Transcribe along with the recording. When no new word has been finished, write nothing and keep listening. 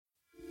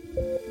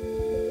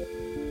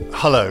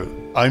Hello,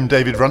 I'm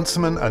David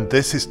Runciman and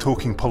this is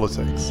Talking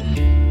Politics.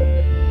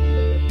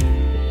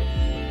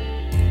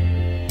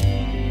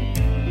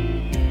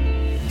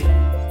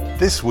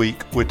 This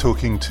week we're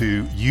talking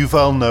to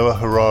Yuval Noah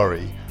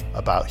Harari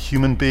about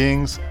human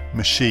beings,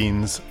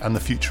 machines and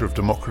the future of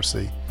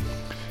democracy.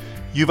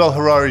 Yuval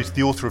Harari is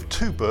the author of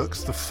two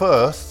books. The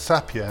first,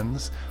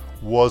 Sapiens,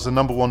 was a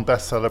number one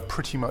bestseller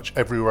pretty much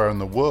everywhere in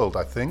the world,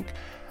 I think.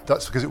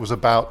 That's because it was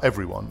about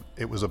everyone.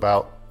 It was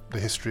about the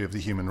history of the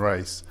human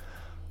race.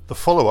 The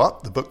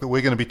follow-up, the book that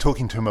we're going to be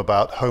talking to him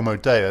about, Homo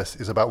Deus,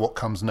 is about what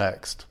comes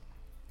next.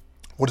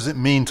 What does it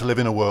mean to live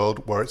in a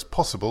world where it's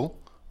possible,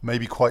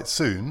 maybe quite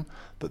soon,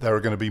 that there are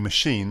going to be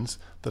machines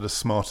that are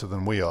smarter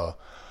than we are?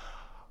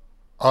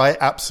 I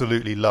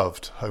absolutely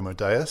loved Homo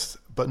Deus,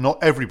 but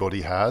not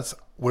everybody has.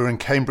 We're in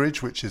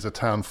Cambridge, which is a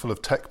town full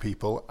of tech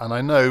people, and I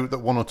know that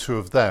one or two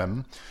of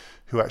them,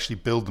 who actually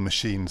build the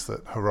machines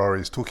that Harari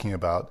is talking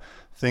about,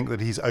 think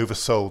that he's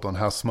oversold on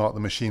how smart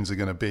the machines are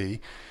going to be.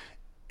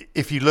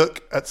 If you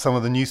look at some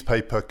of the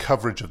newspaper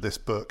coverage of this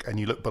book and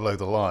you look below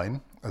the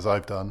line, as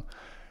I've done,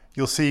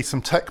 you'll see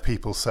some tech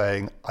people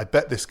saying, I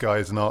bet this guy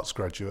is an arts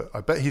graduate.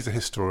 I bet he's a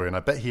historian. I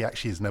bet he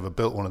actually has never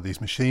built one of these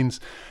machines.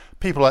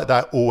 People like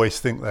that always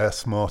think they're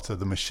smarter.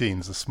 The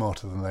machines are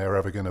smarter than they are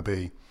ever going to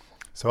be.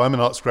 So I'm an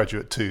arts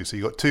graduate too. So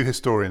you've got two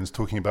historians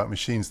talking about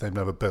machines they've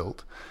never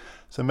built.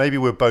 So maybe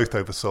we're both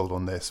oversold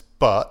on this,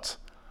 but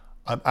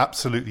I'm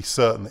absolutely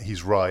certain that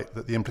he's right,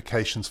 that the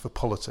implications for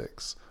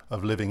politics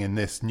of living in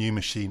this new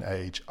machine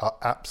age are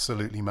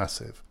absolutely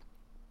massive.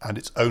 And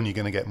it's only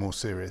going to get more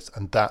serious.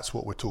 And that's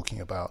what we're talking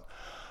about.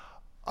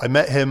 I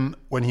met him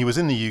when he was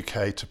in the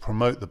UK to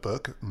promote the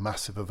book at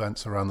massive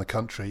events around the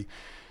country.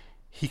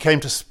 He came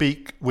to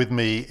speak with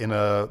me in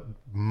a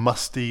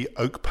musty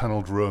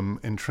oak-panelled room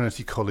in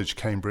Trinity College,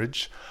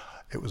 Cambridge.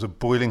 It was a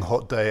boiling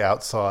hot day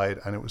outside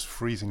and it was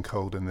freezing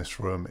cold in this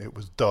room. It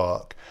was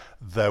dark.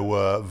 There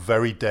were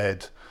very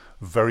dead,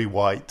 very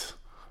white,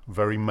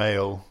 very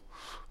male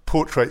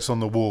portraits on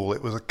the wall.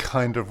 It was a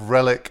kind of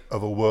relic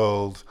of a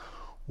world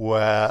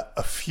where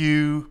a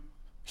few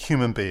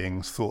human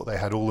beings thought they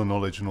had all the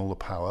knowledge and all the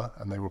power,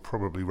 and they were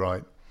probably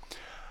right.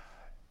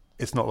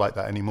 It's not like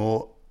that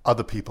anymore.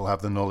 Other people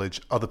have the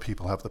knowledge, other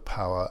people have the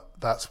power.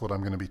 That's what I'm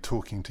going to be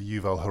talking to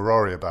Yuval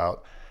Harari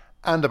about,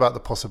 and about the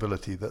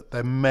possibility that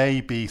there may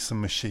be some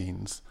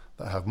machines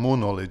that have more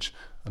knowledge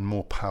and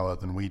more power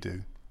than we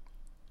do.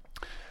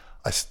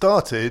 I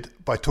started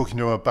by talking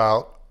to him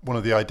about one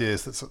of the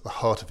ideas that's at the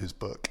heart of his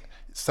book.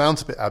 It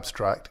sounds a bit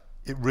abstract.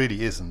 It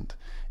really isn't.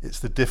 It's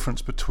the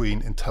difference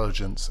between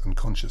intelligence and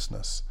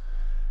consciousness.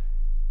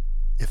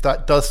 If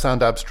that does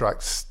sound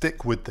abstract,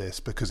 stick with this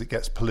because it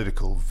gets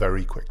political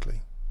very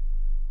quickly.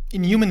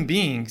 In human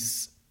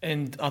beings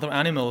and other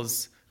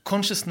animals,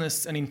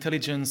 consciousness and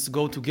intelligence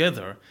go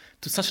together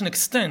to such an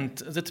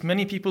extent that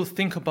many people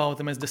think about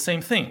them as the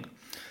same thing.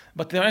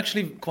 But they're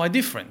actually quite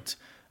different.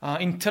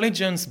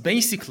 Intelligence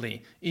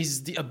basically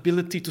is the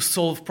ability to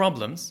solve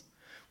problems,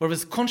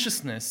 whereas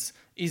consciousness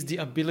is the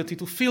ability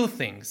to feel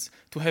things,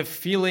 to have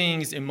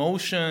feelings,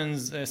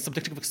 emotions,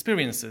 subjective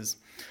experiences.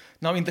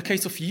 Now, in the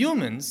case of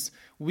humans,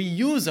 we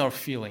use our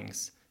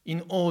feelings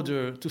in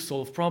order to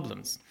solve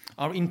problems.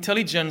 Our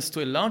intelligence,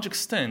 to a large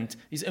extent,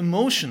 is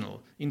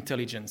emotional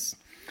intelligence.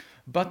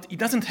 But it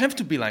doesn't have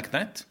to be like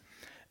that.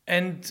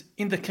 And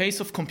in the case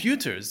of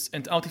computers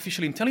and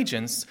artificial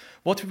intelligence,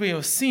 what we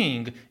are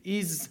seeing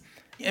is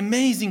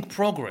amazing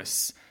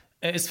progress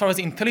as far as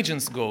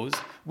intelligence goes,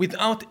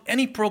 without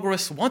any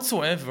progress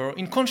whatsoever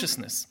in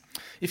consciousness.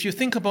 If you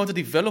think about the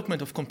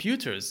development of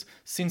computers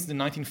since the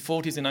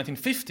 1940s and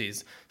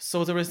 1950s,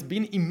 so there has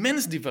been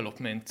immense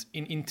development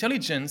in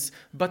intelligence,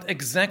 but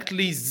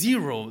exactly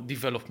zero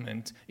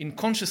development in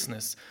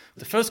consciousness.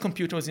 The first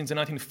computers in the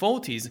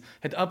 1940s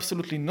had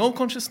absolutely no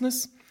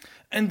consciousness,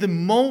 and the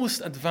most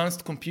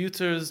advanced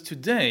computers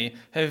today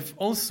have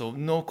also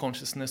no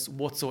consciousness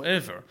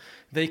whatsoever.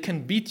 They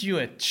can beat you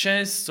at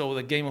chess or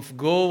the game of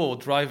Go or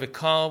drive a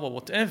car or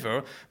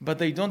whatever, but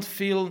they don't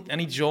feel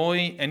any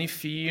joy, any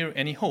fear,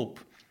 any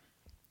hope.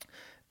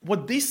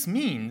 What this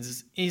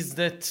means is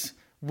that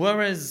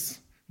whereas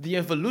the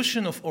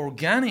evolution of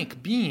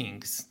organic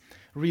beings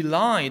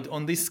relied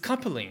on this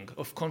coupling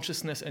of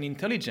consciousness and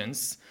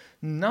intelligence,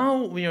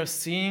 now we are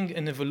seeing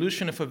an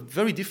evolution of a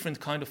very different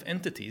kind of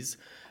entities,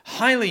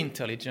 highly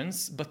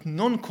intelligent but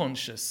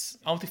non-conscious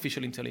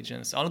artificial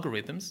intelligence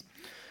algorithms.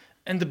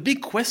 And the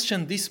big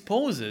question this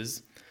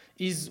poses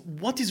is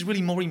what is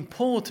really more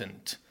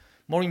important?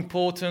 More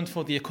important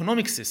for the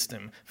economic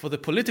system, for the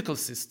political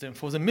system,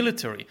 for the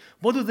military?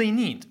 What do they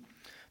need?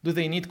 Do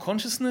they need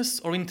consciousness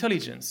or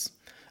intelligence?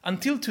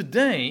 Until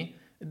today,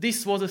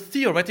 this was a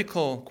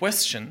theoretical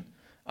question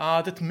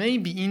that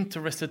maybe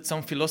interested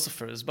some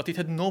philosophers, but it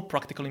had no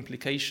practical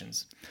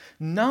implications.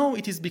 Now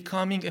it is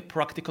becoming a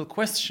practical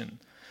question.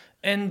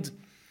 And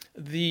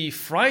the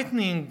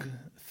frightening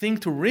thing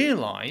to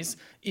realize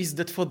is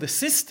that for the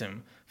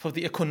system, for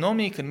the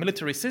economic and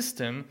military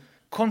system,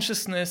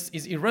 consciousness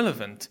is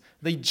irrelevant.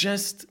 They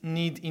just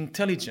need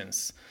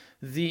intelligence.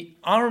 The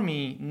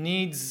army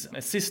needs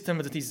a system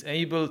that is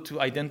able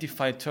to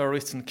identify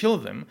terrorists and kill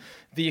them.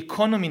 The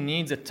economy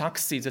needs a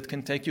taxi that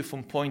can take you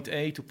from point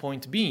A to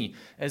point B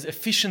as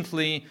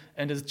efficiently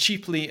and as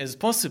cheaply as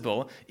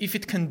possible. If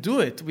it can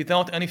do it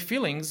without any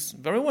feelings,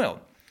 very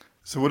well.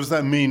 So what does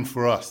that mean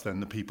for us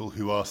then, the people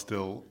who are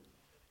still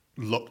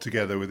locked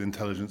together with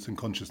intelligence and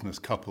consciousness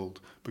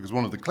coupled? Because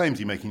one of the claims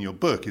you make in your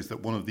book is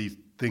that one of these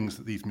things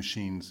that these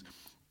machines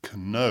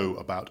can know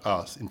about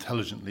us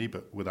intelligently,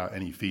 but without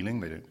any feeling,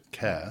 they don't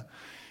care,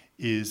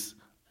 is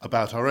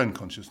about our own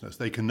consciousness.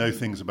 They can know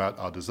things about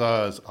our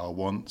desires, our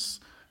wants,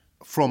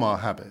 from our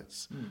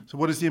habits. So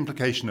what is the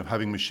implication of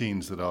having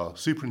machines that are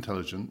super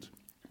intelligent,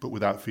 but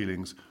without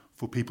feelings,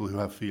 for people who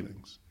have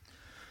feelings?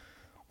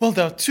 Well,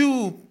 there are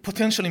two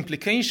potential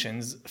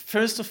implications.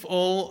 First of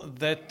all,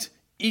 that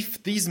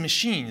if these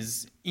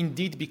machines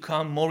indeed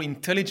become more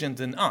intelligent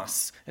than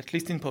us, at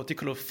least in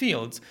particular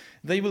fields,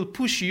 they will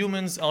push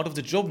humans out of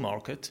the job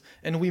market,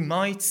 and we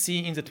might see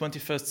in the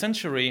 21st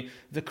century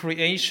the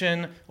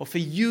creation of a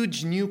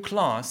huge new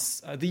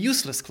class, the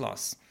useless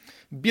class.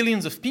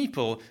 Billions of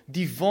people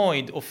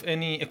devoid of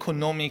any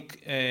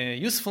economic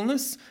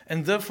usefulness,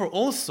 and therefore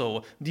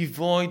also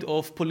devoid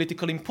of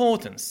political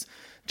importance.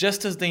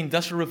 Just as the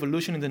Industrial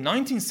Revolution in the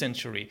 19th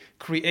century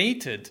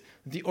created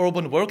the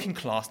urban working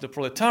class, the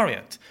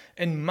proletariat,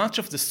 and much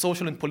of the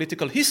social and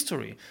political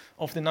history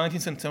of the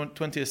 19th and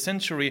 20th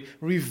century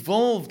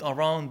revolved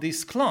around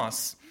this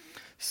class,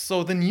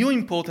 so the new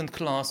important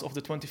class of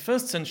the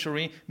 21st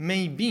century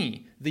may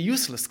be the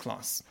useless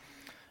class.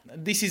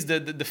 This is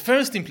the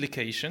first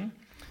implication.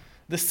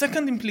 The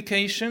second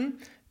implication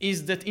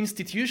is that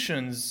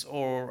institutions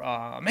or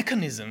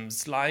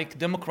mechanisms like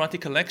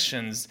democratic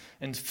elections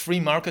and free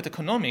market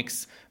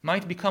economics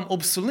might become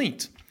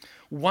obsolete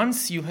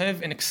once you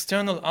have an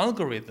external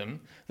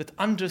algorithm that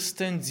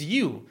understands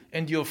you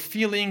and your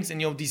feelings and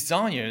your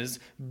desires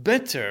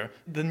better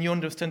than you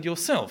understand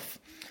yourself.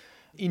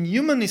 In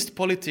humanist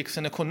politics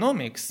and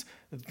economics,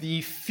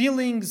 the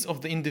feelings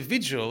of the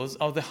individuals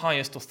are the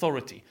highest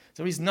authority.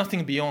 There is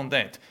nothing beyond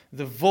that.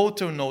 The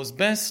voter knows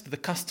best, the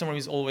customer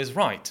is always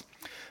right.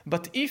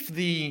 But if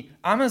the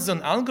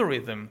Amazon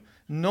algorithm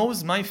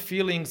knows my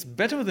feelings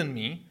better than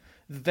me,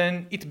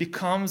 then it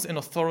becomes an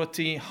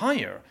authority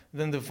higher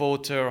than the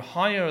voter,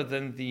 higher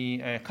than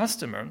the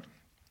customer.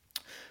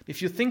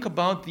 If you think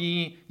about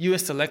the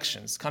US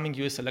elections, coming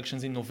US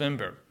elections in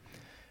November,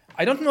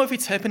 I don't know if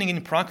it's happening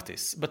in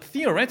practice, but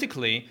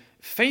theoretically,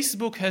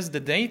 Facebook has the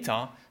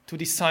data to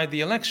decide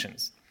the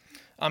elections.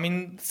 I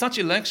mean, such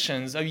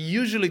elections are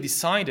usually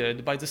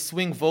decided by the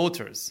swing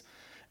voters.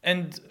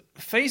 And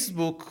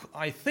Facebook,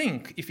 I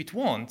think, if it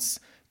wants,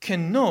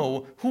 can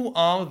know who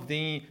are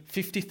the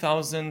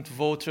 50,000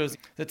 voters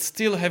that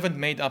still haven't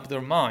made up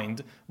their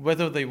mind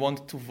whether they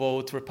want to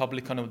vote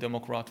Republican or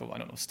Democrat or,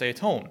 stay at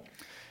home.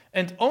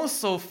 And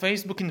also,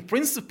 Facebook, in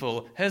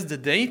principle, has the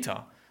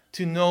data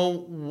to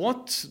know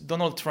what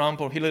Donald Trump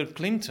or Hillary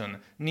Clinton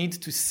need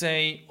to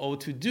say or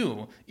to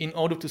do in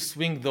order to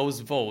swing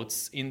those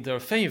votes in their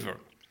favor.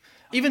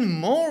 Even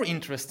more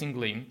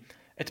interestingly,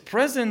 at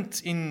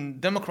present in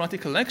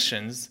democratic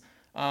elections,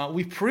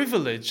 we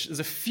privilege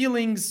the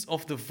feelings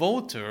of the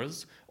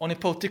voters on a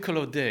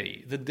particular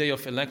day, the day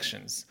of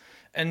elections.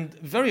 And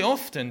very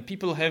often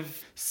people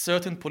have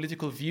certain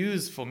political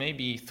views for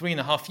maybe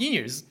 3.5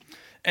 years.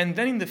 And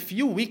then in the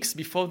few weeks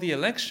before the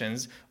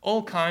elections,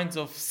 all kinds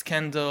of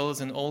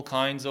scandals and all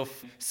kinds of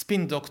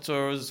spin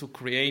doctors who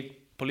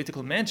create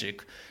political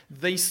magic,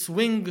 they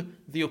swing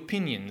the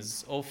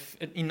opinions of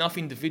enough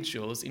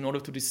individuals in order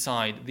to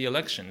decide the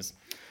elections.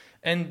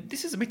 And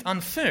this is a bit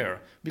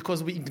unfair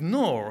because we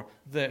ignore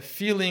the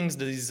feelings,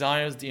 the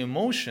desires, the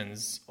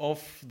emotions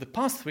of the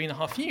past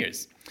 3.5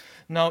 years.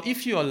 Now,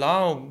 if you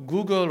allow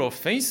Google or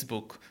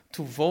Facebook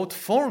to vote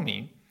for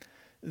me,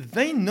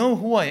 they know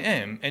who I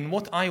am and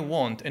what I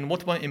want and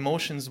what my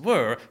emotions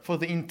were for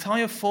the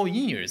entire 4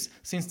 years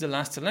since the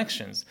last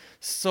elections.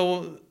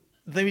 So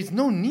there is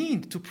no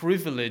need to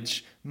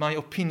privilege my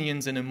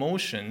opinions and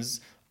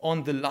emotions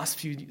on the last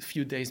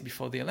few days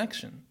before the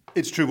election.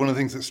 It's true. One of the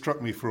things that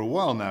struck me for a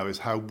while now is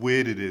how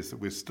weird it is that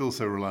we're still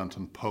so reliant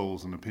on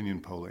polls and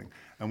opinion polling.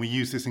 And we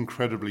use this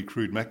incredibly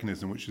crude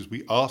mechanism, which is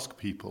we ask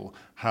people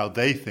how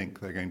they think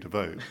they're going to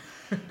vote.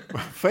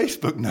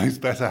 Facebook knows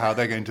better how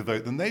they're going to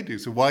vote than they do.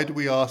 So why do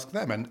we ask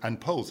them?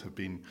 And polls have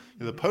been,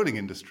 the polling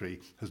industry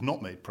has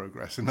not made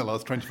progress in the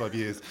last 25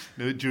 years.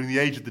 During the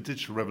age of the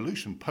digital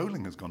revolution,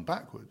 polling has gone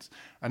backwards.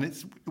 And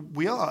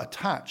we are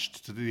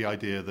attached to the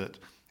idea that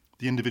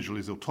the individual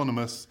is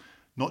autonomous,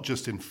 not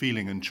just in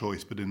feeling and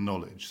choice, but in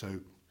knowledge. So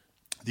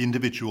the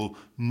individual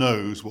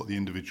knows what the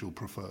individual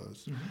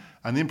prefers. Mm-hmm.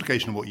 And the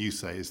implication of what you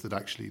say is that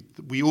actually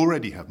we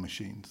already have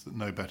machines that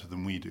know better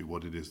than we do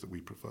what it is that we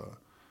prefer.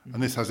 Mm-hmm.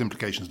 And this has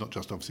implications not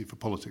just obviously for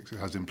politics, it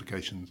has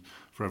implications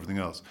for everything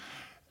else.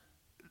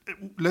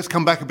 Let's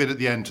come back a bit at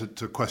the end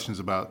to questions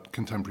about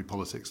contemporary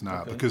politics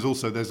now, because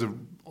also there's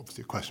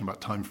obviously a question about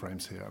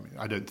timeframes here. I mean,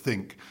 I don't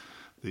think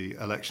the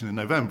election in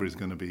November is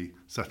going to be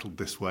settled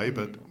this way,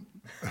 but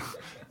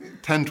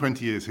 10,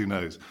 20 years, who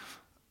knows?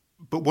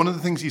 But one of the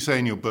things you say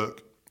in your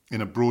book,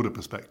 in a broader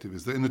perspective,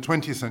 is that in the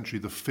 20th century,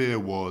 the fear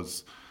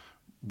was,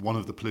 one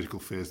of the political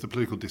fears, the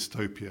political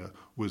dystopia,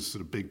 was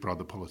sort of big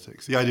brother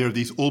politics. The idea of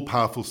these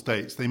all-powerful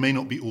states, they may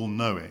not be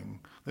all-knowing,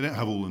 they don't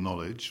have all the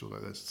knowledge, although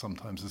there's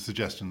sometimes a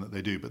suggestion that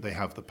they do, but they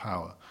have the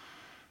power.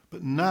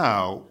 But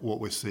now what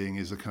we're seeing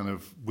is a kind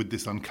of, with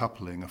this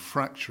uncoupling, a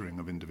fracturing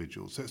of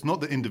individuals. So it's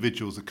not that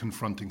individuals are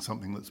confronting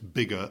something that's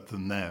bigger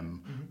than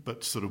them,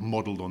 but sort of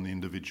modelled on the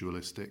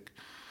individualistic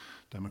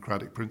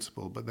democratic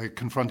principle, but they're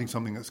confronting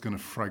something that's going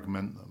to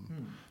fragment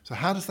them. So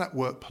how does that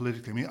work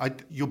politically? I mean,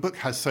 your book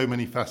has so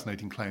many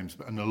fascinating claims,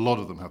 and a lot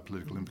of them have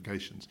political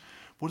implications.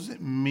 What does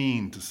it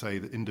mean to say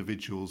that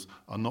individuals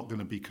are not going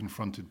to be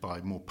confronted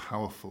by more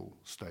powerful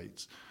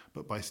states,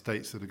 but by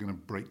states that are going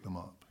to break them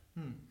up?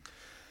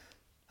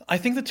 I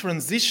think the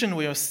transition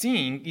we are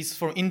seeing is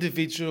for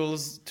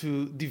individuals to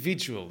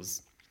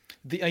individuals.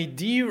 The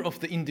idea of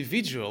the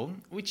individual,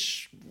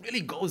 which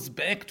really goes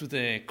back to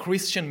the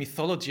Christian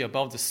mythology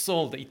about the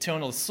soul, the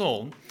eternal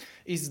soul,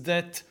 is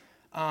that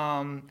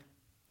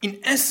in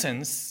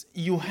essence,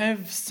 you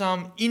have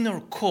some inner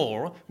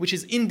core which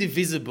is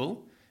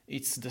indivisible.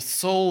 It's the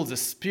soul, the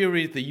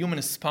spirit, the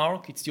human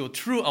spark. It's your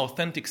true,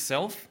 authentic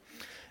self.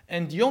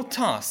 And your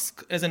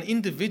task as an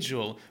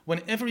individual,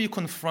 whenever you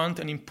confront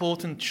an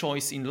important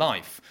choice in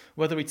life,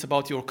 whether it's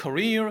about your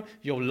career,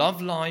 your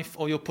love life,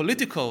 or your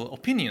political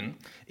opinion,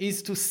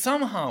 is to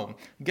somehow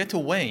get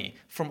away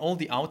from all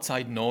the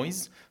outside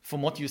noise,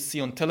 from what you see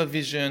on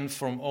television,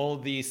 from all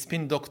the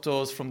spin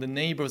doctors, from the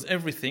neighbors,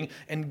 everything,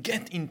 and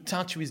get in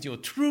touch with your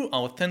true,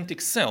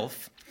 authentic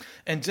self,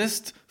 and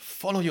just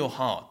follow your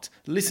heart,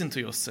 listen to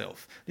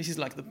yourself. This is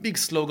like the big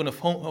slogan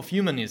of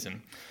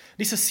humanism.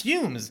 This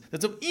assumes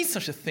that there is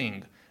such a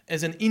thing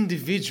as an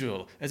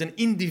individual, as an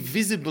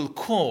indivisible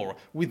core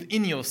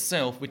within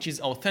yourself, which is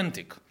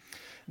authentic.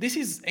 This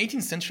is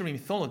 18th century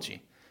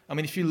mythology. I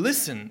mean, if you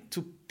listen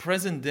to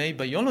present-day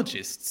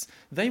biologists,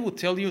 they will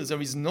tell you there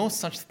is no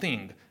such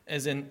thing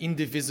as an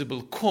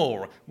indivisible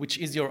core, which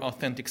is your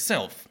authentic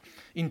self.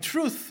 In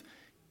truth,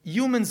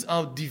 humans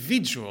are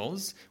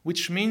individuals,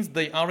 which means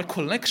they are a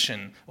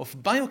collection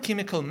of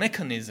biochemical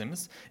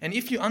mechanisms, and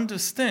if you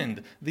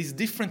understand these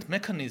different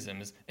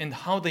mechanisms and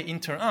how they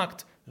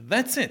interact,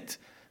 that's it.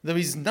 There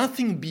is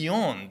nothing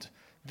beyond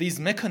these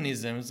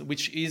mechanisms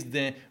which is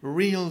the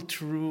real,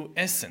 true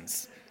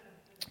essence.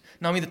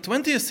 Now, in the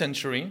 20th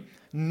century,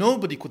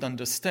 nobody could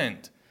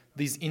understand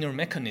these inner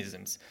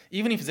mechanisms.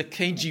 Even if the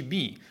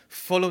KGB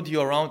followed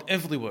you around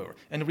everywhere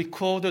and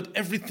recorded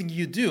everything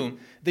you do,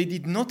 they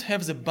did not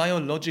have the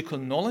biological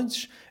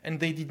knowledge and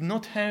they did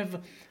not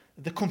have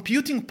the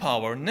computing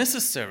power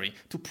necessary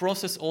to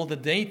process all the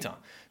data.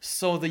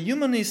 So the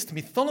humanist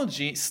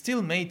mythology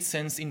still made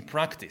sense in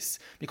practice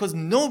because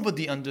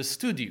nobody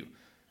understood you.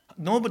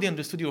 Nobody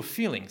understood your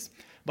feelings.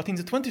 But in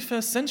the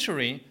 21st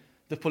century,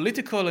 the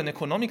political and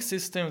economic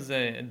systems,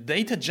 the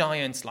data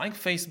giants like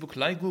Facebook,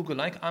 like Google,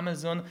 like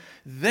Amazon,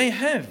 they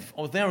have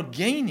or they are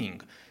gaining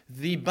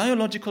the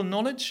biological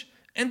knowledge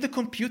and the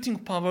computing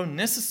power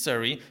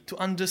necessary to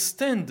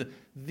understand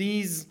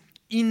these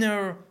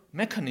inner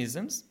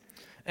mechanisms.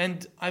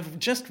 And I've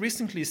just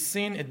recently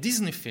seen a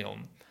Disney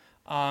film,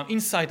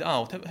 Inside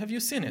Out. Have you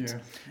seen it?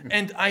 Yeah.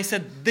 And I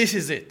said, this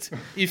is it.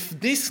 If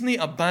Disney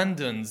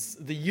abandons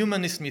the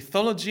humanist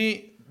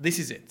mythology, this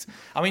is it.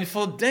 I mean,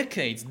 for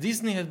decades,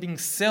 Disney has been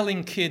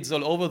selling kids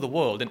all over the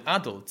world and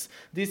adults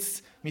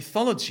this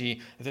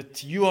mythology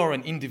that you are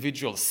an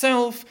individual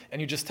self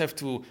and you just have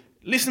to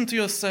listen to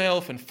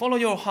yourself and follow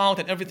your heart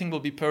and everything will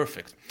be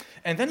perfect.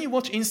 And then you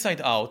watch Inside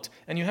Out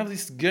and you have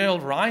this girl,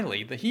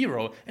 Riley, the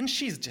hero, and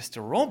she's just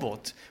a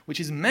robot which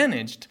is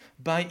managed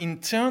by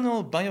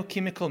internal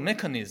biochemical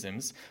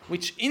mechanisms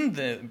which in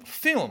the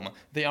film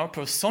they are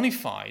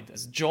personified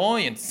as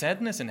joy and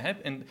sadness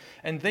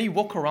and they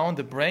walk around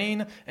the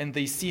brain and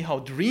they see how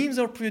dreams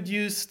are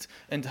produced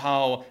and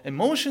how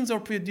emotions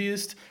are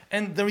produced,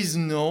 and there is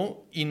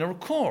no inner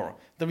core.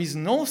 There is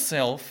no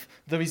self,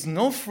 there is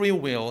no free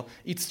will,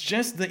 it's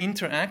just the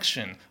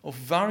interaction of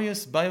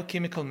various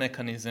biochemical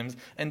mechanisms,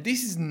 and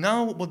this is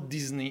now what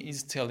Disney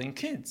is telling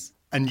kids.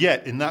 And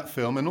yet, in that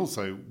film, and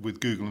also with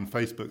Google and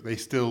Facebook, they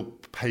still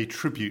pay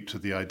tribute to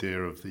the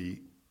idea of the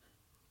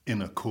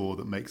inner core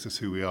that makes us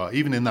who we are.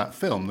 Even in that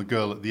film, the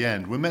girl at the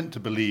end, we're meant to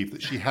believe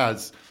that she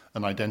has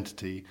an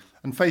identity,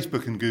 and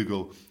Facebook and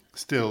Google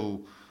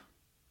still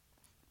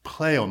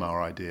play on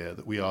our idea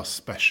that we are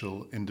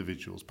special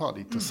individuals,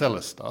 partly to sell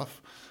us stuff.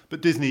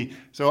 But Disney,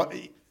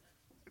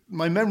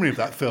 my memory of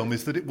that film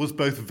is that it was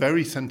both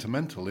very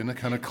sentimental in a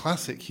kind of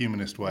classic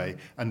humanist way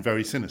and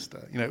very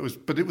sinister. You know, it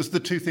was the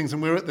two things,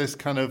 and we're at this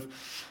kind of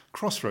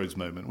crossroads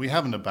moment. We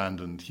haven't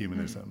abandoned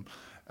humanism.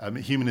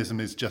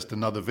 Humanism is just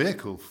another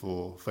vehicle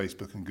for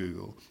Facebook and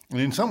Google. And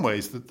in some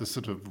ways, the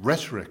sort of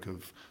rhetoric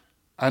of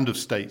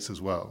states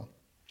as well,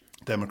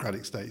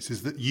 democratic states,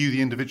 is that you,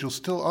 the individual,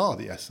 still are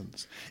the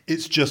essence.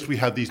 It's just we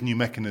have these new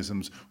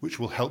mechanisms which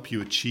will help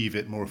you achieve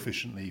it more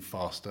efficiently,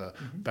 faster,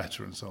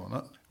 better, and so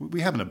on.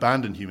 We haven't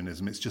abandoned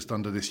humanism. It's just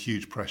under this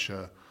huge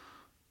pressure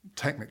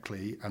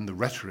technically, and the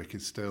rhetoric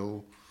is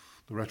still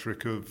the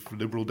rhetoric of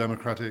liberal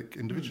democratic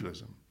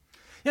individualism.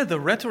 Yeah, the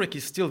rhetoric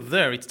is still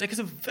there. It takes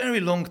a very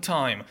long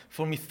time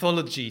for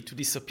mythology to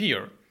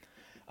disappear.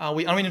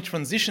 We are in a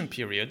transition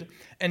period,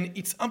 and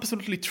it's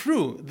absolutely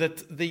true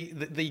that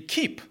they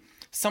keep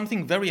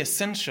something very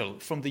essential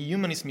from the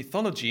humanist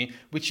mythology,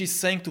 which is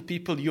saying to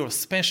people, you're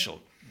special.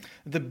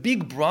 The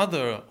big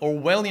brother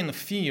Orwellian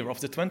fear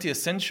of the 20th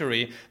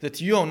century that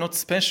you are not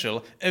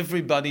special,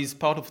 everybody is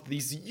part of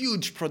this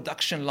huge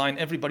production line,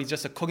 everybody's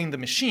just a cog in the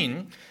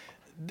machine.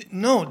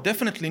 No,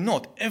 definitely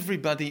not.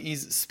 Everybody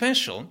is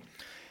special.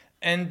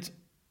 And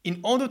in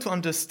order to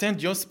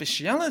understand your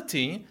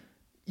speciality,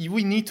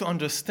 we need to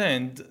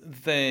understand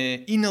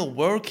the inner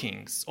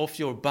workings of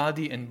your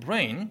body and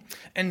brain,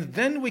 and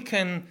then we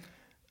can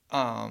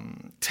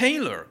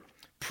tailor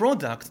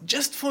products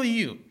just for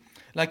you.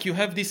 Like you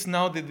have this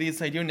now,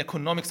 this idea in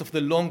economics of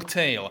the long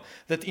tail,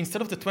 that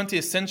instead of the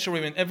 20th century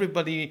when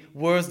everybody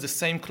wears the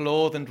same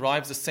clothes and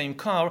drives the same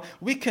car,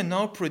 we can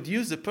now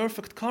produce the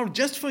perfect car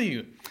just for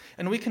you.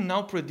 And we can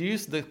now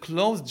produce the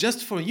clothes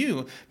just for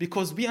you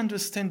because we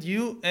understand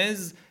you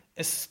as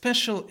a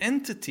special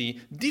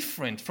entity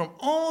different from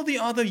all the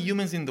other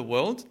humans in the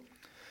world,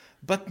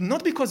 but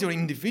not because you're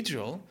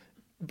individual,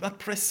 but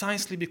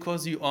precisely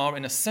because you are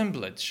an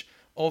assemblage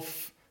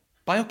of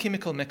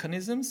biochemical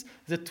mechanisms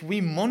that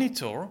we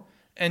monitor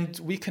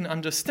and we can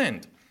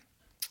understand.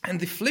 And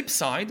the flip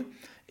side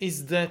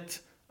is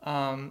that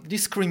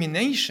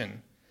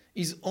discrimination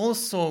is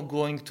also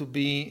going to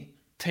be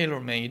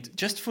tailor-made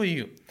just for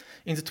you.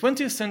 In the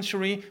 20th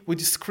century, we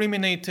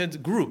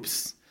discriminated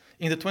groups.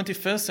 In the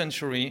 21st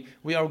century,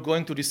 we are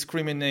going to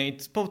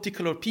discriminate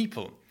particular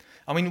people.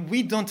 I mean,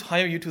 we don't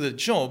hire you to the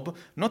job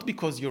not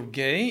because you're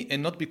gay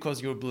and not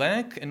because you're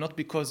black and not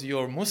because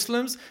you're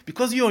Muslims,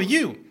 because you're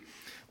you.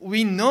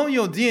 We know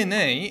your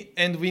DNA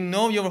and we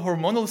know your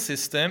hormonal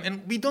system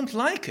and we don't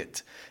like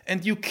it.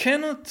 And you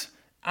cannot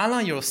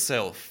ally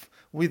yourself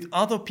with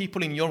other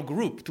people in your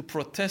group to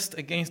protest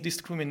against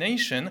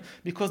discrimination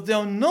because there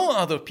are no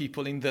other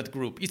people in that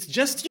group. It's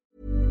just you.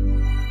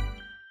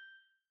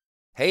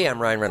 Hey, I'm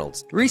Ryan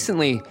Reynolds.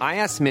 Recently, I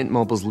asked Mint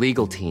Mobile's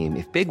legal team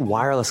if big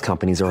wireless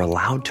companies are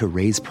allowed to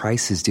raise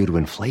prices due to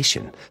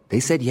inflation. They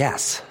said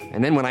yes.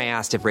 And then when I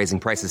asked if raising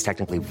prices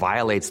technically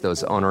violates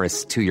those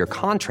onerous two-year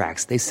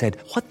contracts, they said,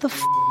 what the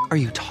f*** are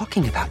you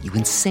talking about, you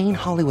insane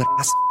Hollywood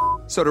ass f-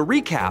 So to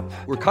recap,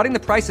 we're cutting the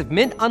price of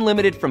Mint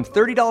Unlimited from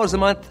 $30 a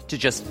month to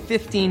just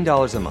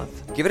 $15 a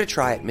month. Give it a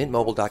try at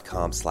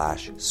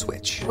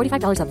mintmobile.com/switch.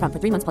 $45 up front for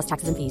 3 months plus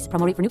taxes and fees.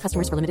 Promo rate for new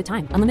customers for limited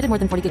time. Unlimited more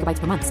than 40 gigabytes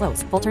per month.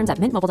 Slows full terms at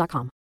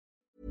mintmobile.com.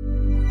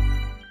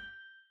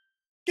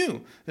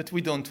 You that we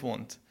don't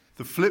want.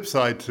 The flip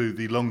side to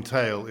the long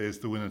tail is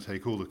the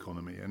winner-take-all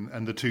economy,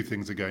 and the two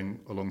things are going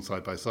along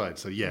side by side.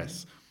 So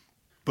yes,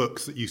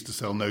 books that used to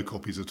sell no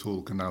copies at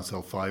all can now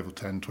sell 5 or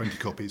 10, 20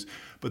 copies.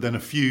 But then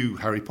a few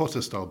Harry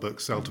Potter-style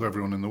books sell to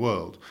everyone in the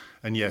world.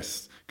 And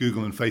yes,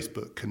 Google and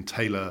Facebook can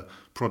tailor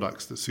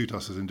products that suit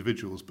us as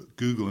individuals, but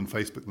Google and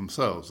Facebook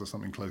themselves are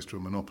something close to a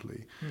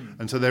monopoly.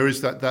 And so there is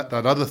that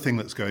other thing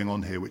that's going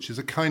on here, which is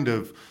a kind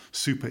of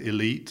super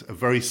elite, a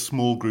very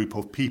small group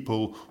of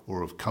people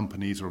or of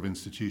companies or of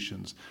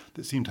institutions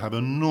that seem to have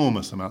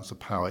enormous amounts of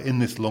power in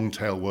this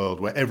long-tail world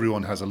where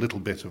everyone has a little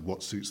bit of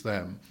what suits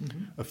them.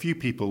 A few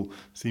people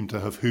seem to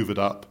have hoovered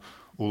up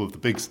all of the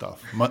big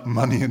stuff,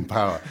 money and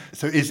power.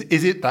 So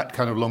is it that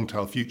kind of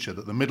long-tail future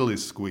that the middle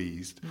is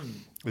squeezed?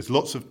 There's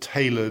lots of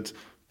tailored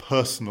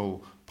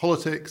personal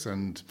politics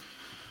and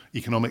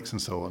economics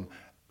and so on,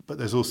 but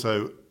there's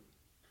also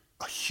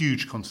a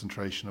huge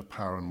concentration of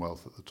power and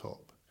wealth at the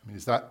top. I mean,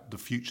 is that the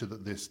future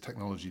that this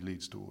technology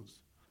leads towards?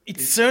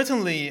 It's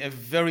certainly a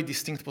very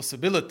distinct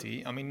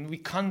possibility.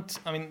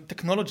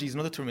 Technology is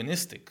not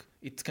deterministic.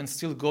 It can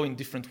still go in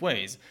different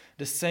ways.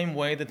 The same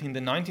way that in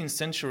the 19th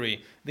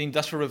century, the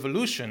Industrial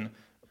Revolution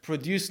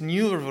produced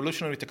new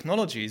revolutionary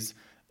technologies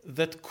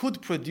that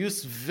could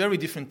produce very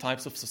different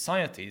types of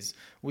societies.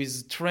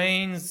 With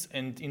trains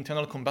and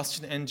internal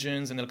combustion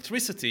engines and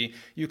electricity,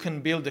 you can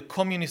build a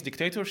communist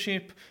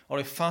dictatorship or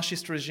a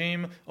fascist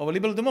regime or a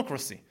liberal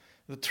democracy.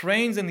 The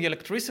trains and the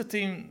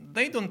electricity,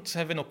 they don't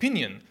have an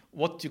opinion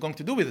what you're going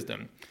to do with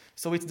them.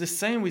 So it's the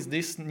same with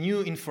this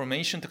new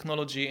information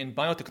technology and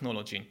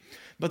biotechnology.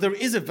 But there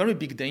is a very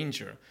big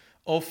danger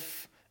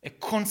of a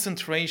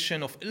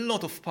concentration of a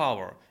lot of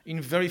power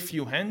in very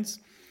few hands.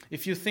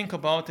 If you think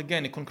about,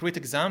 again, a concrete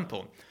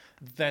example,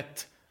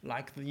 that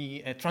like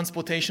the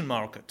transportation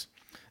market.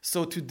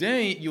 So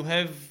today you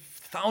have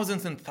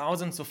thousands and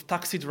thousands of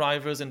taxi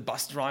drivers and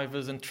bus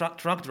drivers and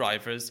truck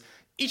drivers.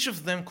 Each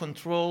of them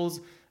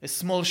controls a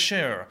small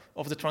share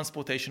of the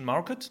transportation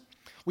market,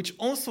 which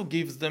also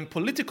gives them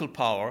political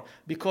power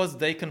because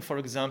they can, for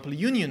example,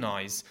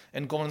 unionize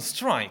and go on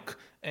strike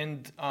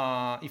and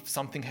if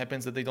something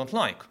happens that they don't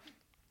like.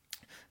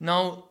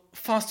 Now,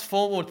 fast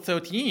forward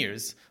 30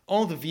 years,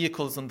 all the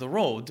vehicles on the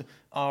road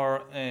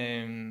are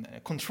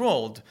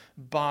controlled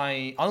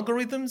by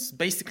algorithms,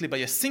 basically by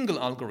a single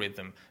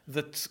algorithm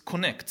that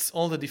connects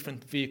all the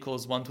different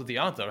vehicles one to the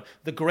other.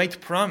 The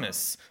great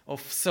promise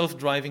of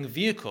self-driving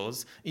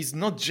vehicles is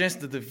not just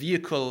that the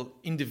vehicle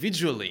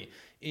individually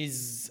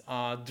is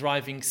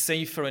driving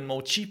safer and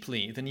more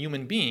cheaply than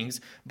human beings,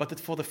 but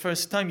that for the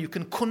first time you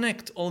can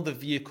connect all the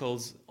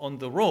vehicles on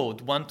the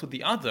road one to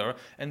the other,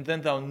 and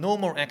then there are no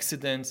more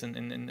accidents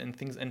and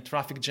things and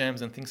traffic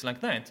jams and things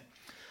like that.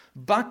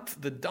 But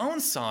the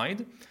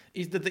downside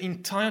is that the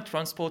entire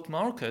transport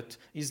market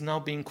is now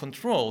being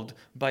controlled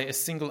by a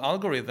single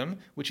algorithm,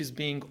 which is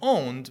being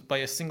owned by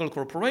a single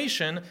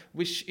corporation,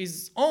 which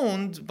is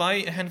owned by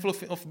a handful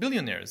of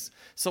billionaires.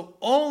 So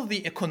all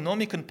the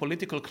economic and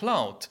political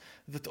clout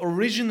that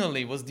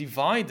originally was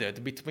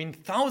divided between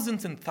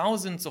thousands and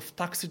thousands of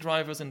taxi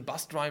drivers and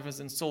bus drivers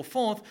and so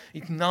forth,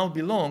 it now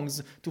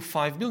belongs to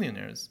 5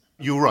 billionaires.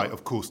 You're right,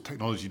 of course,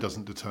 technology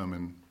doesn't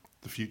determine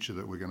the future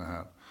that we're going to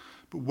have.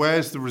 But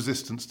where's the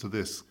resistance to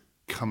this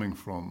coming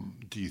from,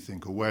 do you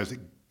think, or where is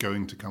it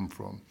going to come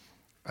from?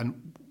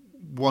 And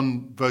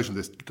one version of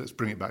this, let's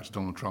bring it back to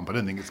Donald Trump. I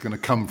don't think it's going to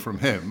come from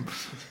him,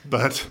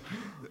 but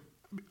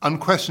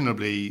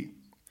unquestionably,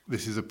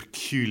 this is a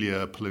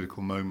peculiar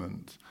political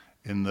moment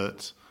in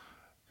that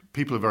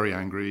people are very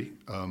angry.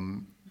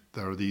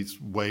 There are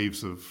these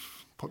waves of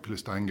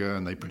populist anger,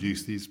 and they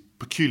produce these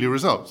peculiar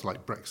results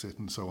like Brexit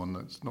and so on.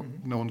 That's not,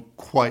 no one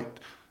quite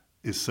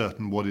is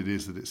certain what it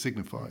is that it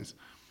signifies.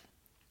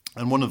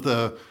 And one of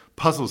the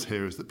puzzles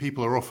here is that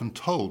people are often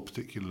told,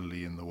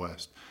 particularly in the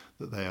West,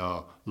 that they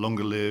are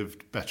longer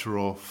lived, better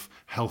off,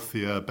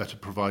 healthier, better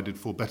provided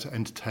for, better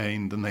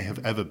entertained than they have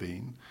ever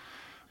been.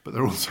 But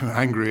they're also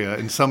angrier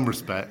in some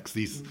respects,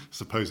 these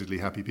supposedly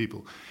happy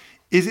people.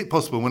 Is it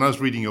possible, when I was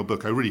reading your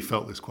book, I really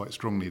felt this quite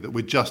strongly, that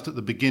we're just at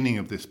the beginning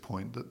of this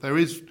point, that there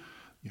is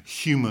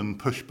human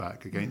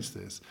pushback against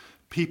this?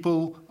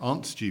 People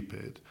aren't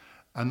stupid,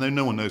 and though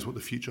no one knows what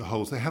the future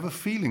holds, they have a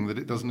feeling that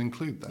it doesn't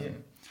include them. Yeah.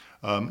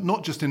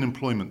 Not just in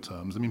employment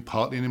terms, I mean,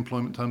 partly in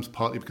employment terms,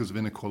 partly because of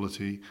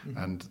inequality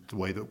and the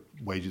way that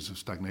wages have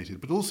stagnated,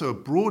 but also a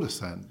broader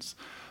sense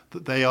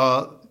that they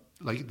are,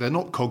 like, they're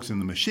not cogs in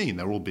the machine,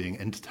 they're all being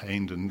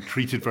entertained and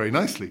treated very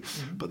nicely,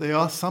 but they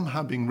are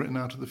somehow being written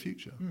out of the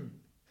future.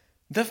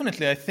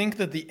 Definitely, I think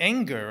that the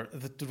anger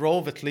that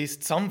drove at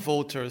least some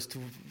voters to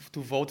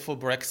vote for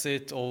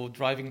Brexit or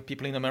driving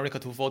people in America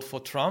to vote for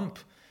Trump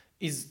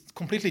is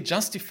completely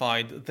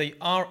justified. They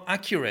are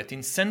accurate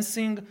in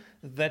sensing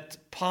that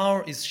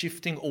power is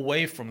shifting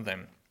away from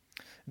them.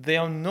 They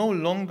are no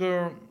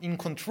longer in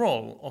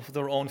control of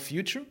their own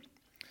future.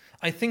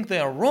 I think they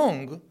are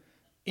wrong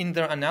in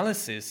their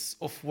analysis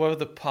of where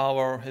the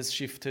power has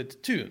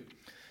shifted to.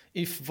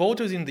 If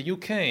voters in the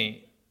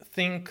UK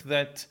think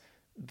that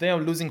they are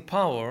losing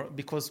power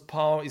because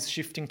power is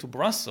shifting to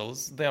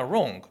Brussels, they are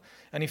wrong.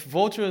 And if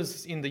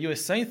voters in the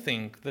USA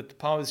think that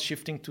power is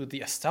shifting to the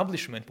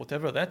establishment,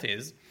 whatever that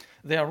is,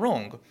 they are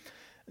wrong.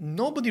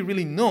 Nobody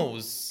really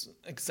knows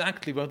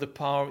exactly where the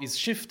power is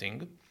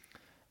shifting,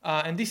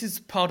 and this is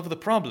part of the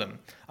problem.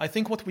 I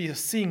think what we are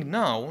seeing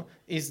now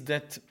is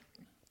that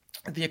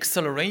the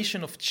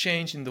acceleration of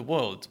change in the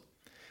world,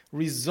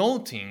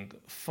 resulting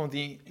from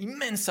the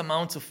immense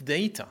amounts of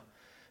data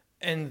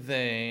and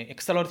the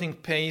accelerating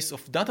pace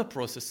of data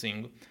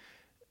processing,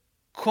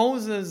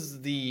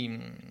 causes the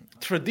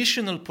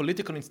traditional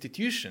political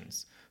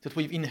institutions that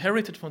we've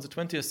inherited from the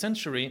 20th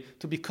century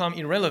to become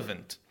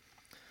irrelevant.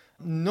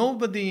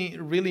 Nobody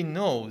really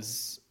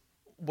knows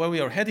where we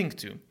are heading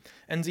to.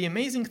 And the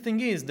amazing thing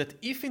is that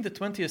if in the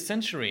 20th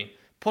century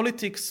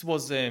politics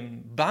was a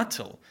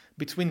battle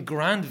between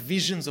grand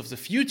visions of the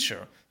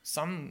future,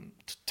 some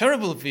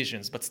terrible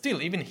visions, but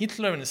still, even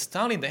Hitler and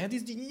Stalin, they had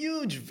these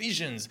huge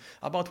visions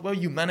about where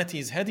humanity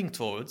is heading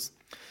towards.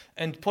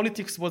 And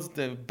politics was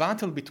the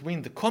battle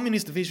between the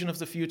communist vision of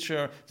the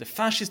future, the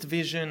fascist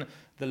vision,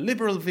 the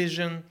liberal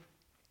vision.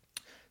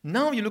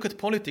 Now you look at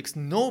politics,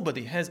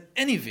 nobody has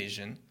any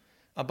vision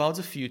about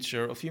the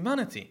future of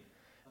humanity.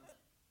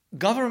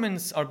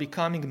 Governments are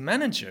becoming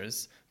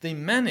managers. They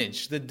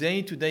manage the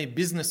day-to-day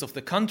business of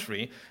the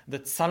country,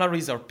 that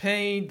salaries are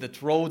paid,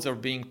 that roads are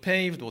being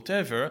paved,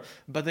 whatever,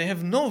 but they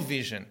have no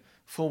vision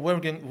for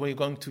where we're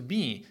going to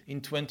be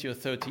in 20 or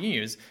 30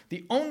 years.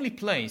 The only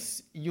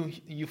place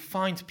you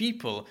find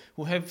people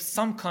who have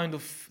some kind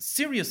of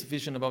serious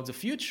vision about the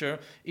future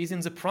is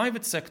in the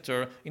private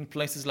sector in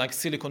places like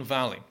Silicon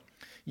Valley.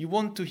 You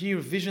want to hear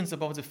visions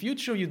about the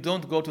future, you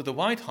don't go to the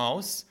White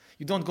House,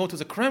 you don't go to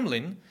the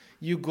Kremlin,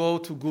 you go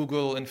to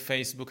Google and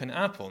Facebook and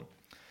Apple.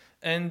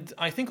 And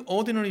I think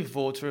ordinary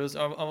voters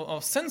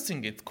are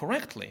sensing it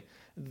correctly,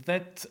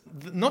 that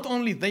not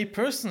only they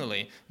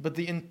personally, but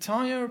the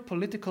entire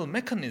political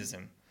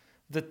mechanism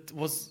that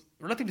was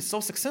relatively so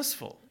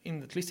successful,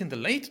 at least in the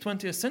late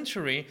 20th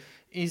century,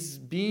 is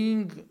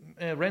being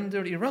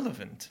rendered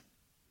irrelevant.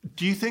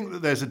 Do you think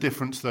that there's a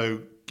difference, though,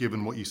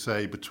 given what you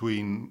say,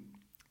 between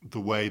the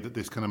way that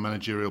this kind of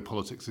managerial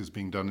politics is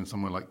being done in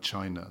somewhere like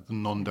China, the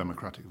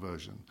non-democratic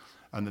version,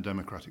 and the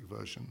democratic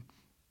version?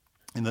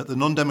 in that the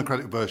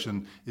non-democratic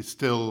version is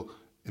still,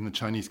 in the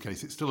Chinese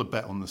case, it's still a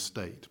bet on the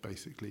state,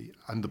 basically,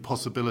 and the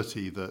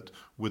possibility that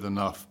with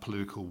enough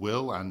political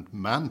will and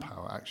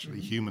manpower, actually,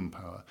 human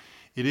power,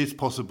 it is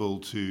possible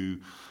to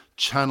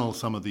channel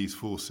some of these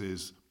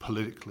forces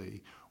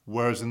politically,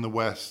 whereas in the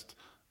West,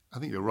 I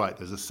think you're right,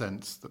 there's a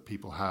sense that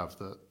people have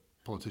that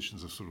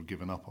politicians have sort of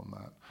given up on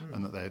that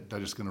and that they're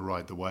just going to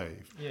ride the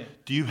wave. Yeah.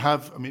 Do you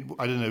have, I mean,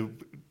 I don't know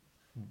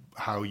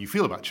how you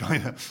feel about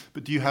China,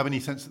 but do you have any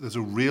sense that there's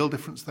a real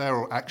difference there,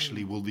 or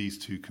actually will these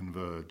two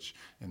converge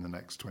in the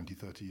next 20,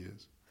 30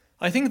 years?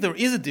 I think there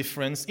is a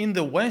difference. In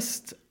the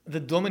West, the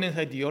dominant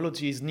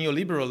ideology is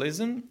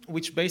neoliberalism,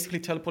 which basically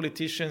tell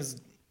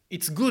politicians,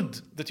 it's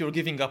good that you're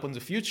giving up on the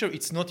future,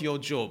 it's not your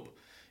job.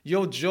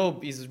 Your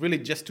job is really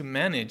just to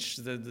manage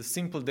the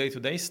simple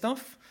day-to-day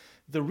stuff.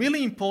 The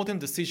really important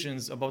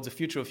decisions about the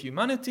future of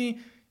humanity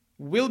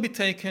will be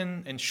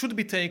taken and should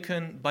be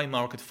taken by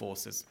market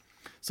forces.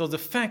 So the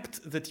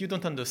fact that you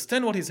don't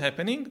understand what is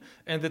happening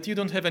and that you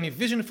don't have any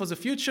vision for the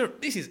future,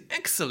 this is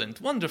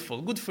excellent,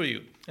 wonderful, good for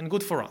you and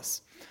good for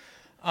us.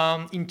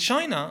 In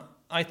China,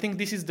 I think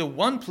this is the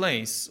one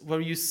place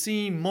where you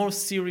see more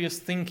serious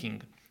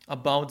thinking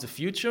about the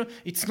future.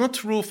 It's not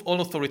true of all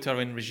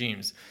authoritarian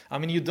regimes. I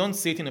mean, you don't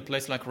see it in a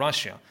place like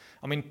Russia.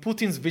 I mean,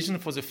 Putin's vision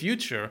for the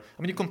future,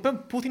 I mean, you compare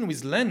Putin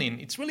with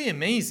Lenin, it's really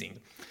amazing.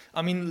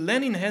 I mean,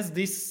 Lenin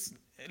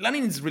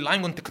is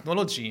relying on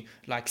technology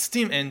like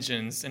steam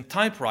engines and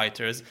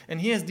typewriters, and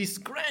he has this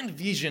grand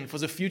vision for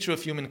the future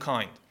of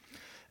humankind.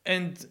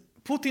 And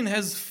Putin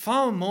has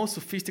far more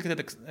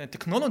sophisticated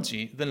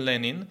technology than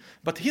Lenin,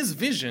 but his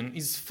vision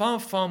is far,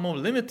 far more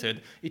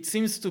limited. It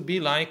seems to be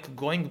like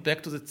going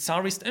back to the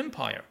Tsarist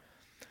Empire.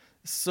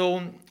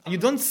 So you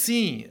don't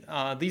see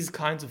these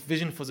kinds of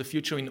vision for the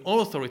future in all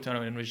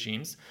authoritarian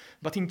regimes,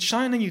 but in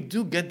China you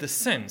do get the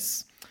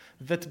sense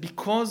that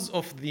because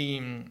of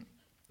the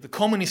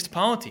Communist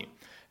Party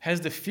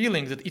has the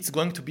feeling that it's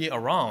going to be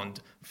around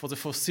for the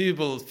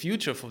foreseeable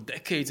future, for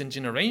decades and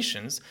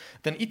generations,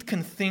 then it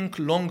can think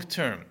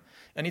long-term.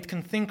 And it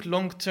can think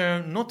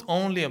long-term not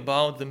only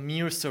about the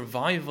mere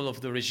survival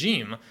of the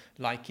regime,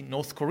 like in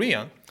North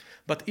Korea,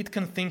 but it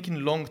can think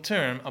in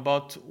long-term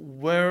about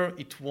where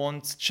it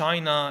wants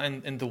China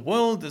and the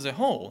world as a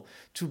whole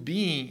to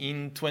be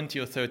in 20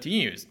 or 30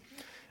 years.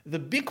 The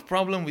big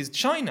problem with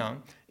China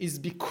is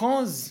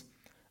because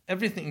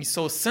everything is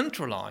so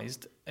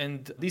centralized,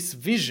 and this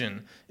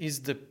vision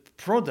is the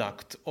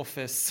product of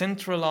a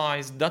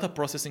centralized data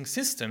processing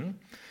system.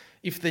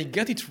 If they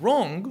get it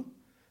wrong,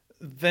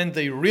 then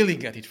they really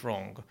get it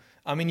wrong.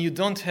 I mean, you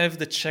don't have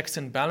the checks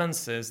and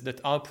balances that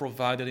are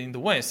provided in the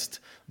West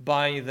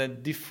by the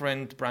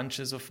different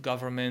branches of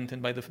government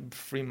and by the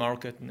free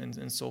market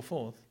and so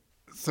forth.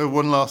 So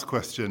one last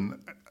question.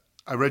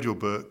 I read your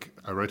book.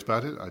 I wrote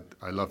about it.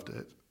 I loved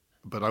it.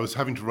 But I was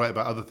having to write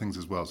about other things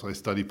as well. So I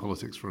study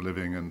politics for a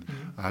living, and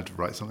I had to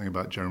write something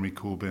about Jeremy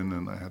Corbyn,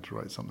 and I had to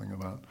write something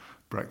about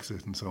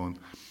Brexit and so on.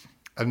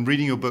 And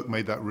reading your book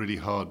made that really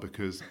hard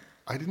because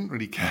I didn't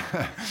really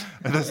care.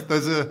 And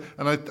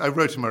I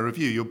wrote in my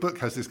review, your book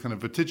has this kind of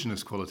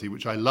vertiginous quality,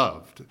 which I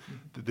loved,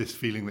 this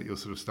feeling that you're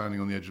sort of standing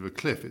on the edge of a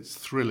cliff. It's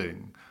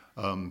thrilling.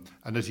 And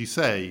as you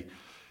say,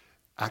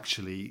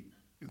 actually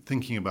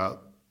thinking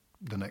about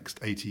the next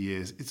 80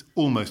 years, it's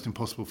almost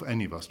impossible for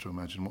any of us to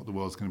imagine what the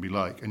world's going to be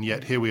like. And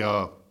yet here we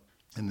are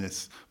in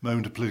this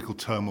moment of political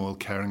turmoil,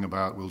 caring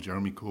about, will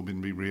Jeremy Corbyn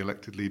be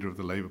re-elected leader of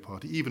the Labour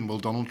Party? Even will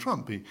Donald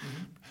Trump be?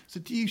 So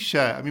do you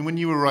share, I mean, when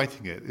you were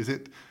writing it, is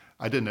it,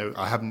 I don't know,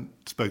 I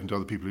haven't spoken to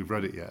other people who've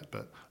read it yet,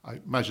 but I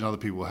imagine other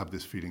people will have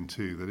this feeling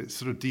too, that it's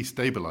sort of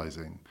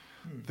destabilizing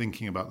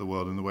thinking about the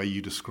world in the way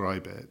you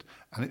describe it.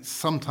 And it's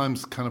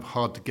sometimes kind of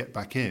hard to get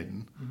back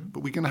in,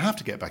 but we're going to have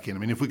to get back in. I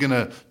mean, if we're going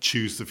to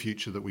choose the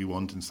future that we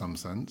want in some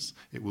sense,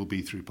 it will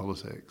be through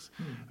politics.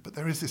 But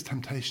there is this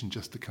temptation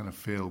just to kind of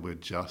feel we're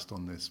just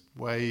on this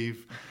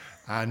wave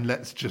and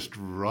let's just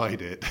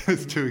ride it.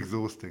 It's too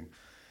exhausting.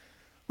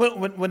 Well,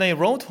 when I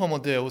wrote Homo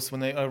Deus,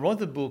 when I wrote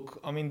the book,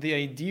 I mean, the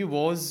idea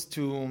was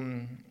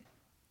to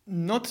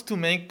not to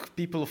make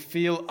people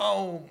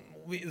feel,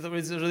 there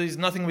is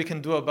nothing we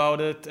can do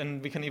about it,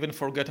 and we can even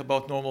forget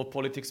about normal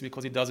politics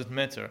because it doesn't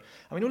matter.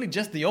 I mean, really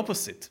just the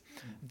opposite,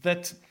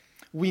 that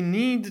we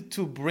need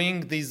to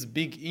bring these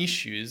big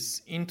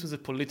issues into the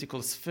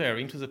political sphere,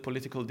 into the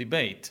political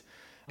debate,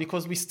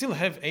 because we still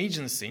have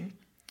agency.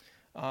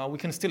 We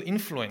can still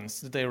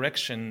influence the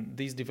direction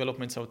these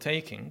developments are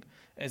taking.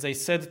 As I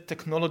said,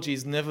 technology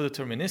is never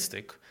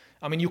deterministic.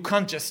 I mean, you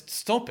can't just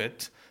stop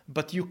it,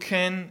 but you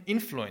can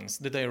influence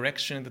the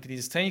direction that it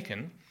is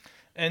taken.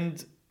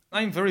 And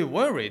I'm very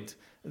worried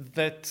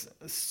that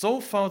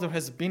so far there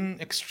has been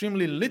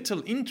extremely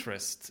little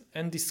interest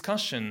and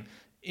discussion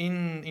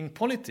in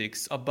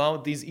politics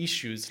about these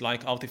issues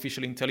like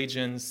artificial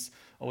intelligence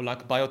or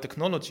like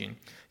biotechnology.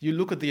 You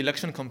look at the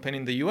election campaign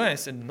in the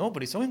US and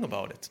nobody's talking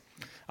about it.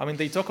 I mean,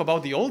 they talk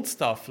about the old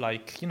stuff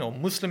like,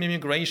 Muslim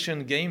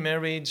immigration, gay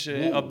marriage,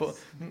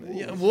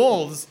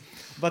 walls.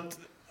 But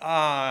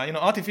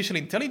artificial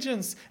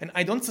intelligence, and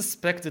I don't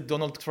suspect that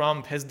Donald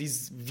Trump has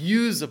these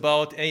views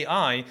about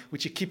AI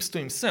which he keeps to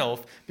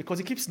himself, because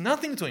he keeps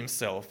nothing to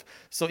himself.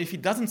 So if he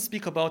doesn't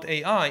speak about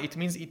AI, it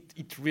means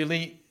it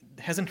really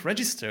hasn't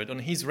registered on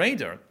his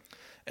radar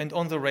and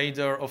on the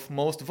radar of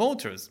most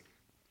voters.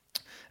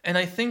 And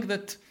I think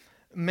that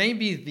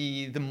maybe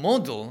the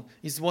model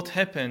is what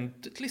happened,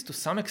 at least to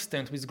some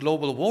extent, with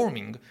global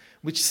warming,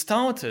 which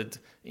started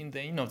in the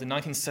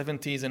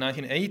 1970s and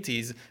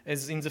 1980s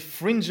as in the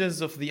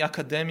fringes of the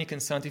academic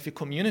and scientific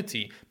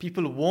community,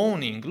 people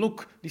warning,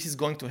 look, this is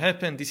going to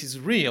happen, this is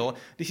real,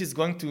 this is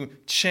going to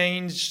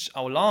change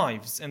our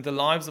lives and the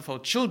lives of our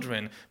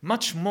children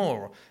much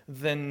more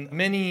than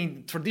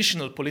many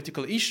traditional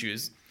political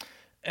issues.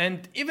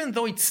 And even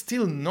though it's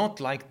still not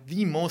like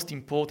the most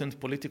important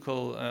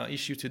political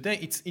issue today,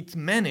 it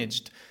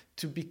managed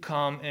to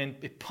become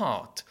a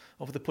part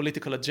of the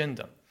political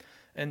agenda.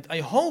 And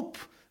I hope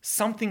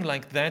something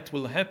like that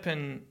will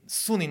happen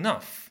soon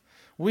enough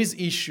with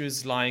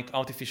issues like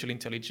artificial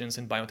intelligence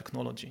and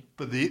biotechnology.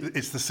 But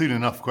it's the soon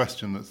enough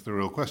question that's the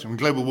real question. With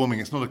global warming,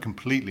 it's not a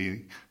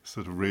completely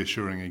sort of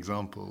reassuring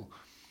example.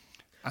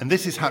 And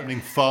this is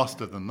happening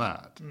faster than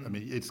that. I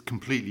mean, it's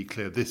completely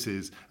clear this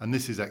is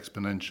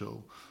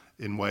exponential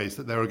in ways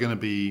that there are going to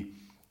be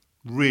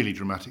really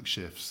dramatic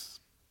shifts.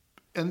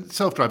 And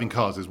self-driving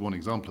cars is one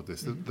example of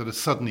this, that are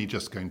suddenly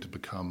just going to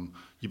become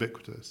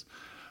ubiquitous.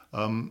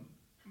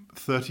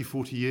 30,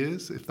 40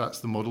 years, if that's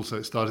the model. So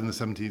it started in the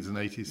 70s and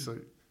 80s. So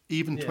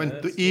even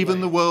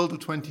the world of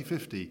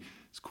 2050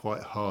 is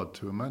quite hard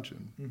to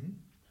imagine.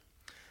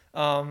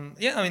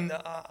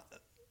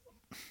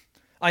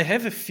 I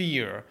have a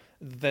fear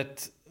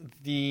that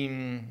the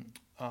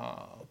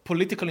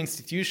political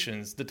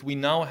institutions that we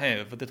now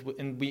have,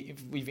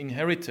 we've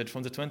inherited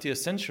from the 20th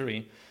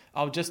century,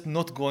 are just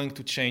not going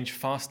to change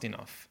fast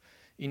enough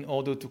in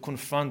order to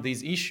confront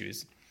these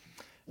issues,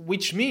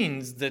 which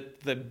means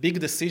that the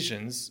big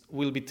decisions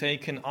will be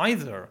taken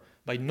either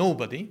by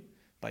nobody,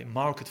 by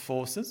market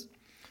forces,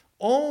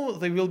 or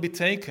they will be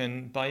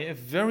taken by a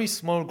very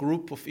small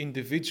group of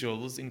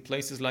individuals in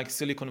places like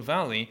Silicon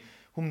Valley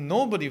whom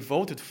nobody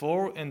voted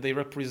for, and they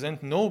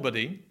represent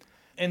nobody,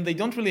 and they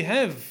don't really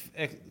have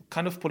a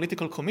kind of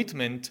political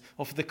commitment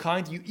of the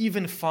kind you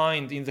even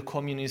find in the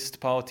Communist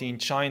Party in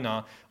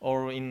China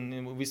or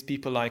with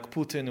people like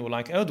Putin or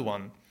like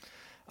Erdogan.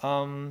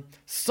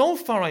 So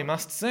far, I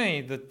must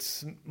say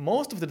that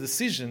most of the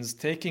decisions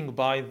taken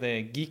by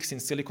the geeks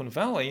in Silicon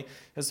Valley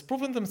has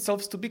proven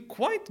themselves to be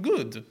quite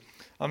good.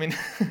 I mean,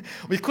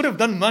 we could have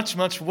done much,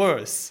 much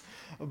worse.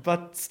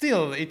 But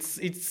still,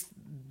 it's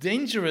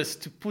dangerous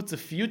to put the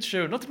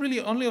future, not really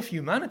only of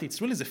humanity,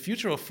 it's really the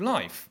future of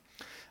life.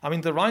 I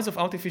mean, the rise of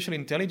artificial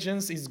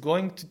intelligence is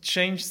going to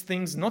change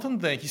things not on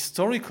the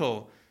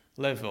historical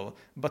level,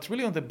 but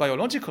really on the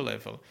biological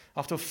level.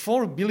 After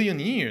 4 billion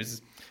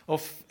years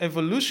of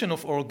evolution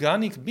of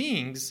organic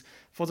beings,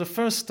 for the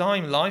first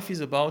time, life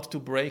is about to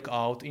break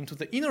out into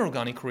the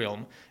inorganic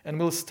realm, and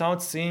we'll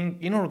start seeing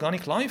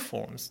inorganic life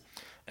forms.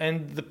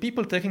 And the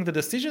people taking the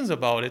decisions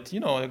about it,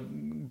 a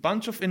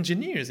bunch of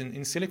engineers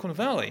in Silicon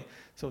Valley.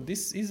 So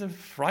this is a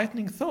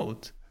frightening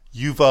thought.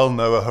 Yuval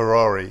Noah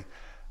Harari.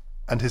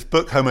 And his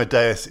book, Homo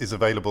Deus, is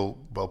available,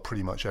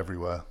 pretty much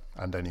everywhere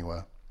and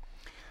anywhere.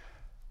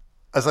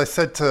 As I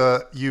said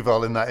to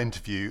Yuval in that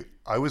interview,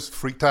 I was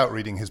freaked out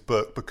reading his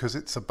book because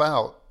it's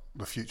about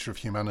the future of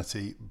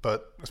humanity.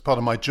 But as part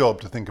of my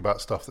job to think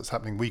about stuff that's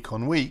happening week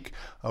on week,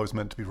 I was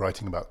meant to be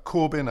writing about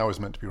Corbyn, I was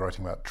meant to be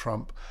writing about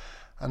Trump.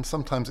 And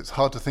sometimes it's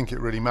hard to think it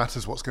really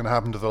matters what's going to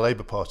happen to the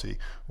Labour Party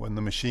when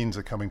the machines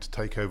are coming to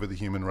take over the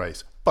human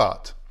race.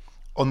 But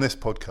on this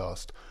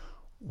podcast,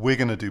 we're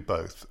going to do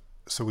both.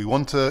 So we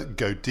want to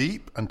go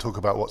deep and talk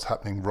about what's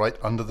happening right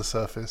under the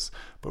surface,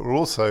 but we're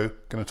also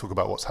going to talk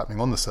about what's happening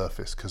on the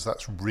surface, because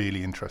that's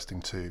really interesting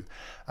too.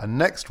 And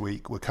next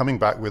week, we're coming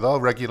back with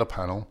our regular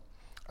panel,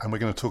 and we're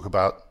going to talk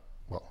about,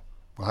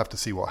 we'll have to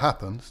see what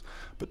happens,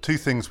 but two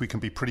things we can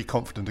be pretty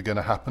confident are going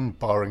to happen,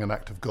 barring an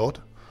act of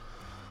God.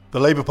 The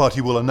Labour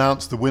Party will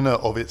announce the winner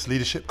of its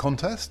leadership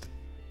contest.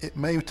 It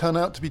may turn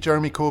out to be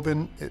Jeremy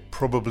Corbyn. It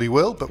probably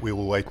will, but we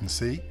will wait and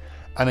see.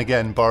 And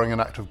again, barring an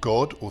act of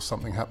God or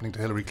something happening to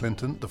Hillary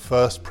Clinton, the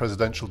first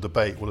presidential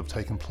debate will have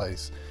taken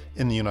place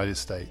in the United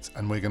States,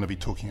 and we're going to be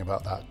talking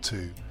about that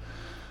too.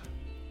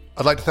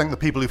 I'd like to thank the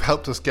people who've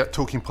helped us get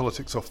Talking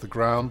Politics off the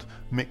ground: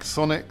 Mick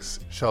Sonics,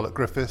 Charlotte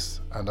Griffiths,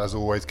 and as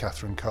always,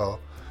 Catherine Carr.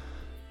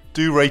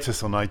 Do rate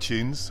us on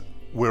iTunes.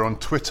 We're on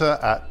Twitter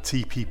at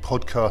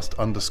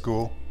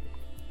 @TPPodcast_.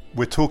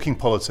 We're Talking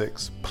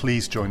Politics.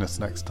 Please join us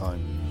next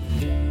time.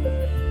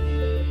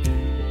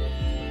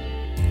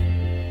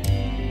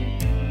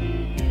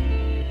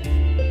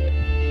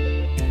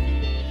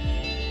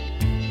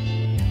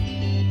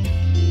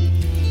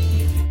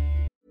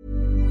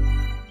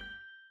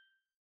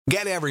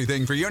 Get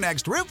everything for your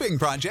next roofing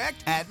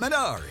project at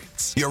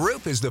Menards. Your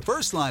roof is the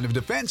first line of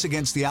defense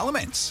against the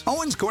elements.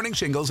 Owens Corning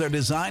shingles are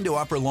designed to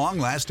offer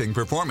long-lasting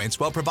performance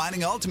while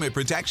providing ultimate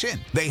protection.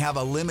 They have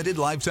a limited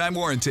lifetime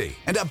warranty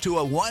and up to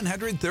a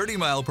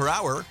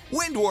 130-mile-per-hour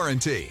wind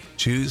warranty.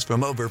 Choose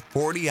from over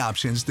 40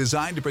 options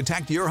designed to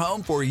protect your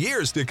home for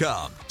years to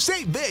come.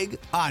 Save big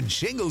on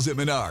shingles at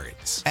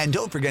Menards. And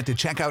don't forget to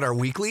check out our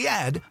weekly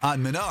ad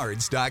on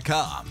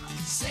Menards.com.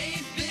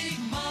 Save big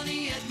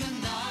money at Menards.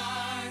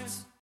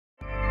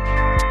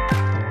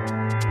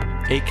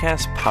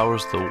 Acast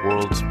powers the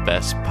world's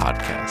best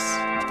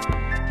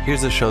podcasts.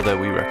 Here's a show that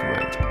we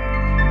recommend.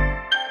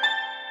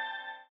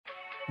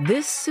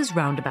 This is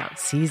Roundabout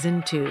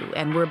Season 2,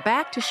 and we're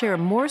back to share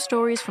more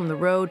stories from the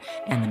road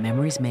and the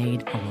memories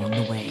made along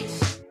the way.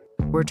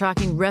 We're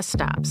talking rest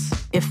stops,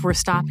 if we're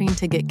stopping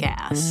to get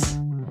gas.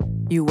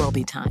 You will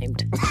be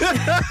timed.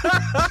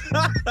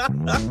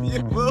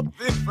 You will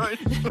be for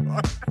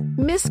sure.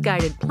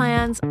 Misguided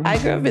plans. I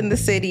grew up in the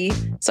city,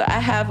 so I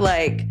have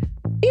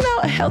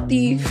a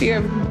healthy fear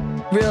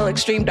of real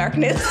extreme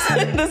darkness.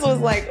 This was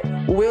like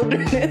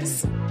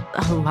wilderness.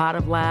 A lot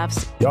of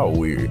laughs. Y'all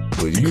weird,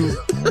 but you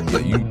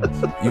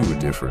were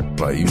different.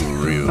 Like, you were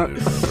real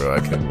different, bro. I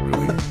can't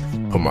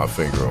really put my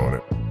finger on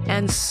it.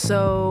 And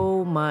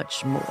so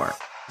much more.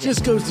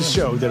 Just goes to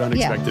show that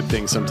unexpected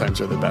things sometimes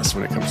are the best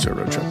when it comes to a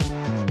road trip.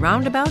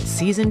 Roundabout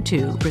Season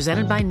 2,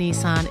 presented by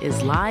Nissan,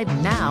 is live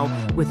now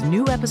with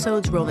new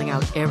episodes rolling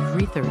out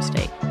every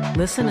Thursday.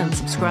 Listen and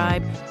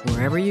subscribe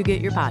wherever you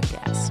get your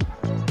podcasts.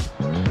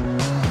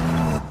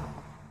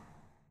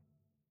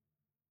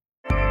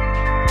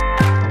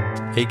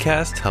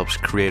 Acast helps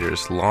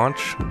creators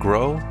launch,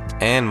 grow,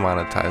 and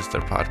monetize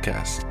their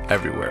podcasts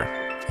everywhere.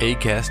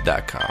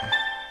 Acast.com.